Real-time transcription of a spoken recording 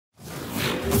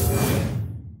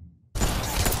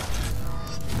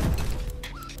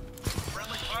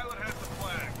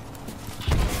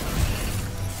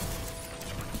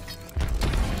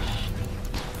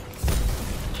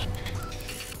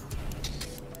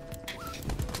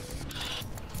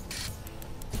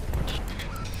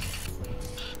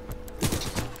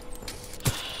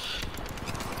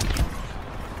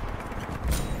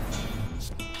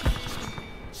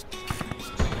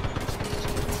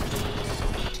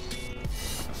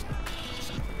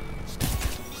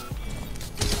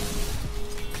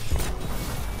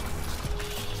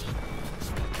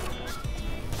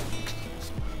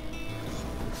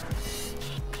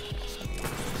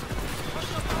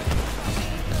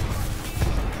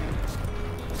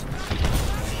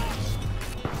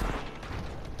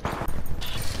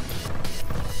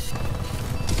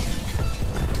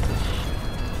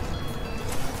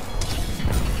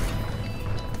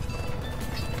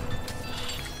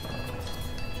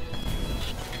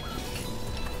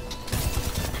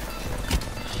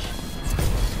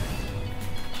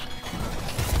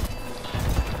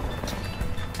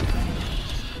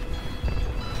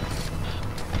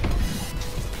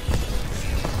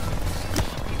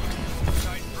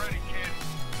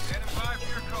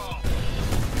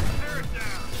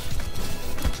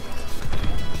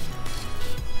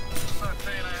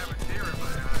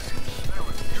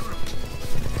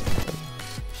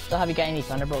have you got any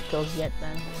Thunderbolt kills yet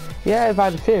then? Yeah, I've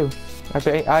had a few.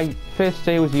 I first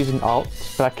day was using alt,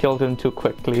 but I killed him too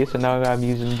quickly, so now I'm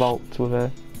using Volt with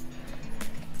a...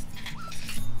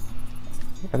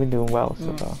 I've been doing well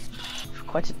so far.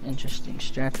 Quite an interesting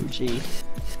strategy.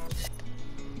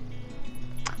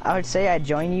 I would say I'd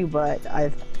join you, but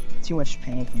I've too much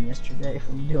pain from yesterday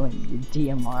from doing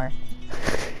your DMR.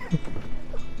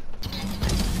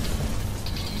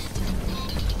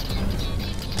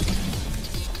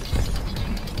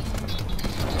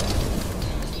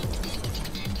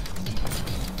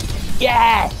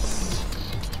 Yes!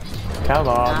 Come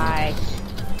on. Nice.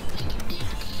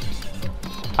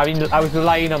 I mean, I was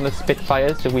relying on the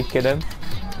Spitfires to weaken him.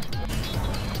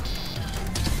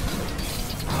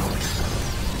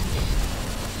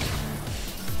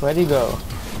 Where'd he go?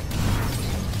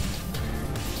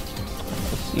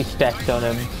 He stepped on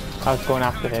him. I was going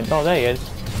after him. Oh, there he is.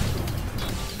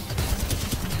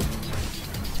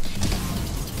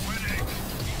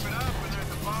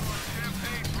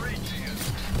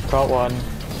 Got one.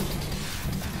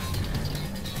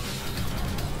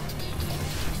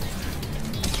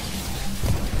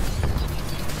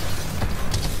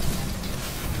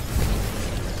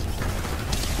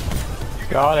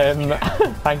 Got him.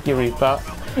 Thank you, Reaper.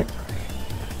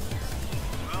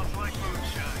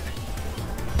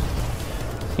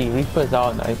 See, Reapers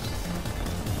are nice.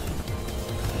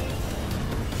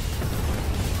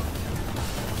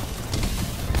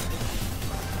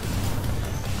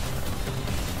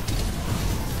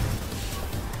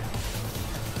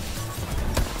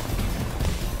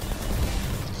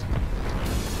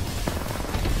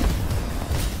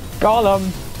 Got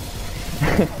him.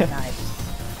 Nice.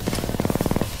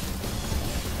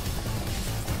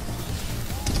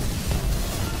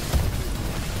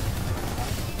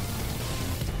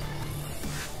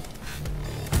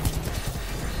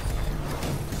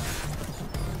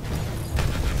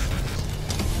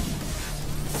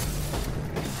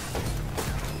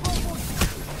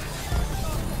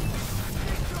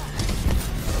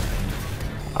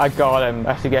 I got him.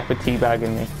 I should get for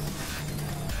teabagging me.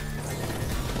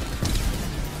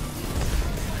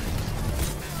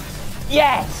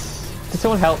 Yes! Did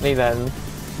someone help me then?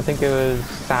 I think it was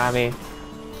Sammy.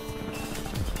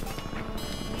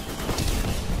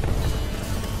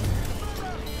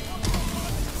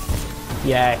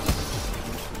 Yes!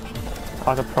 That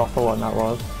was a proper one, that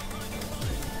was.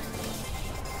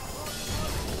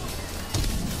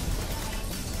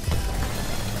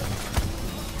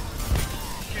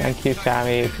 Thank you,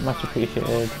 Sammy. Much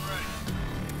appreciated.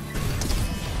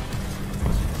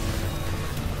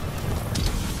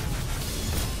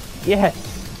 Yes!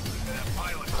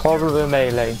 Horrible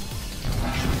melee.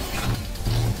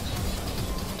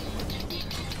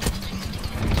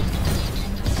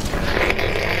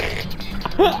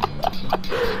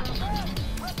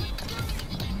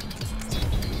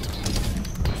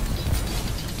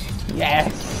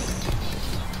 Yes!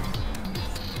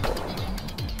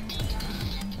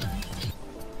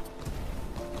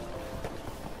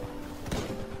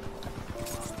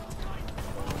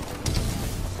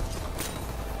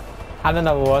 And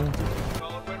another one.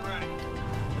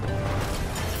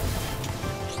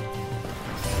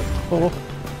 Oh.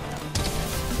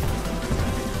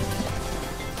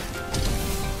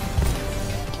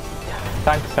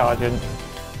 Thanks, Sergeant.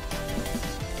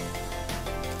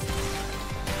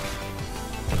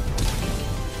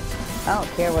 I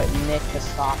don't care what Nick the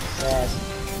Sock says.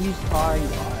 Use car, you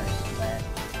are.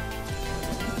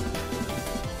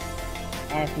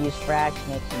 And if you use frags,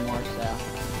 makes you more so.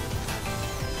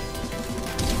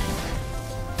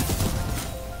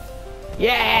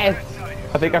 Yes!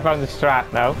 I think I found the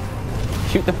strat now.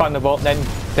 Shoot the Thunderbolt, then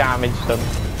damage them.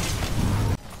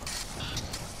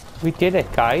 We did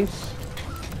it, guys.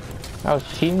 That was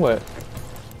teamwork.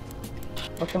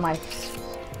 Look at my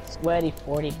sweaty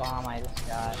 40 bomb I just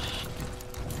got.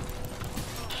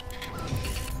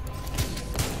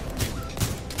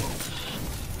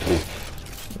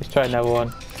 Let's try another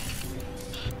one.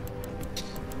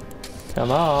 Come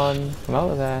on, come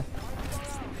out of there.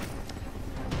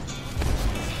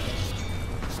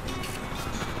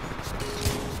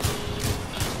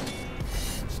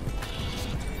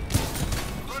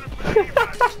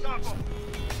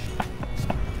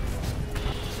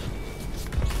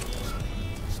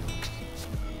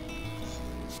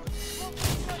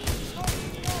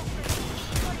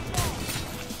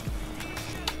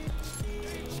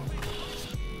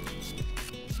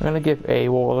 I'm gonna give a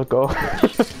wall a go.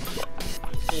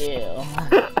 Ew.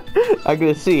 I'm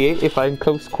gonna see if I'm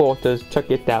close quarters,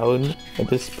 chuck it down, and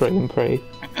just spray and pray.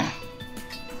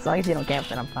 As long as you don't camp,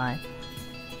 then I'm fine.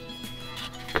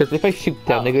 Because if I shoot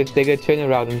them, they're gonna turn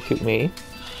around and shoot me.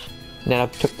 And then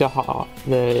I've took the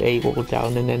A wall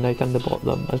down, and then I thunderbolt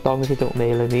them. As long as they don't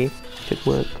melee me, it should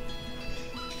work.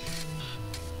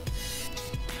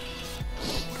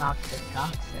 Toxic.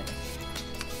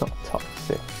 Not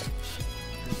toxic.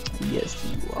 Yes,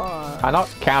 you are. I'm not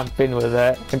camping with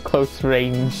it. In close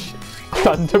range,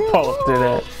 thunderbolting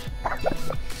it.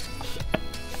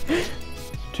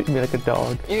 Treat me like a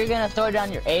dog. You're gonna throw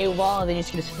down your A wall, and then you're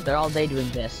just gonna sit there all day doing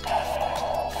this.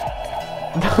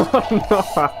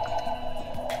 No.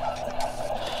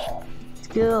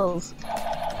 Skills.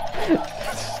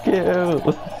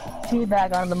 Skills.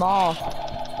 Teabag on the mall.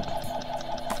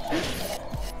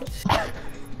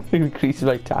 Increase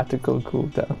my tactical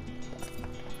cooldown.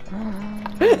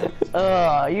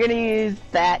 Oh, you're gonna use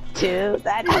that too?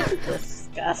 That is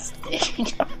disgusting.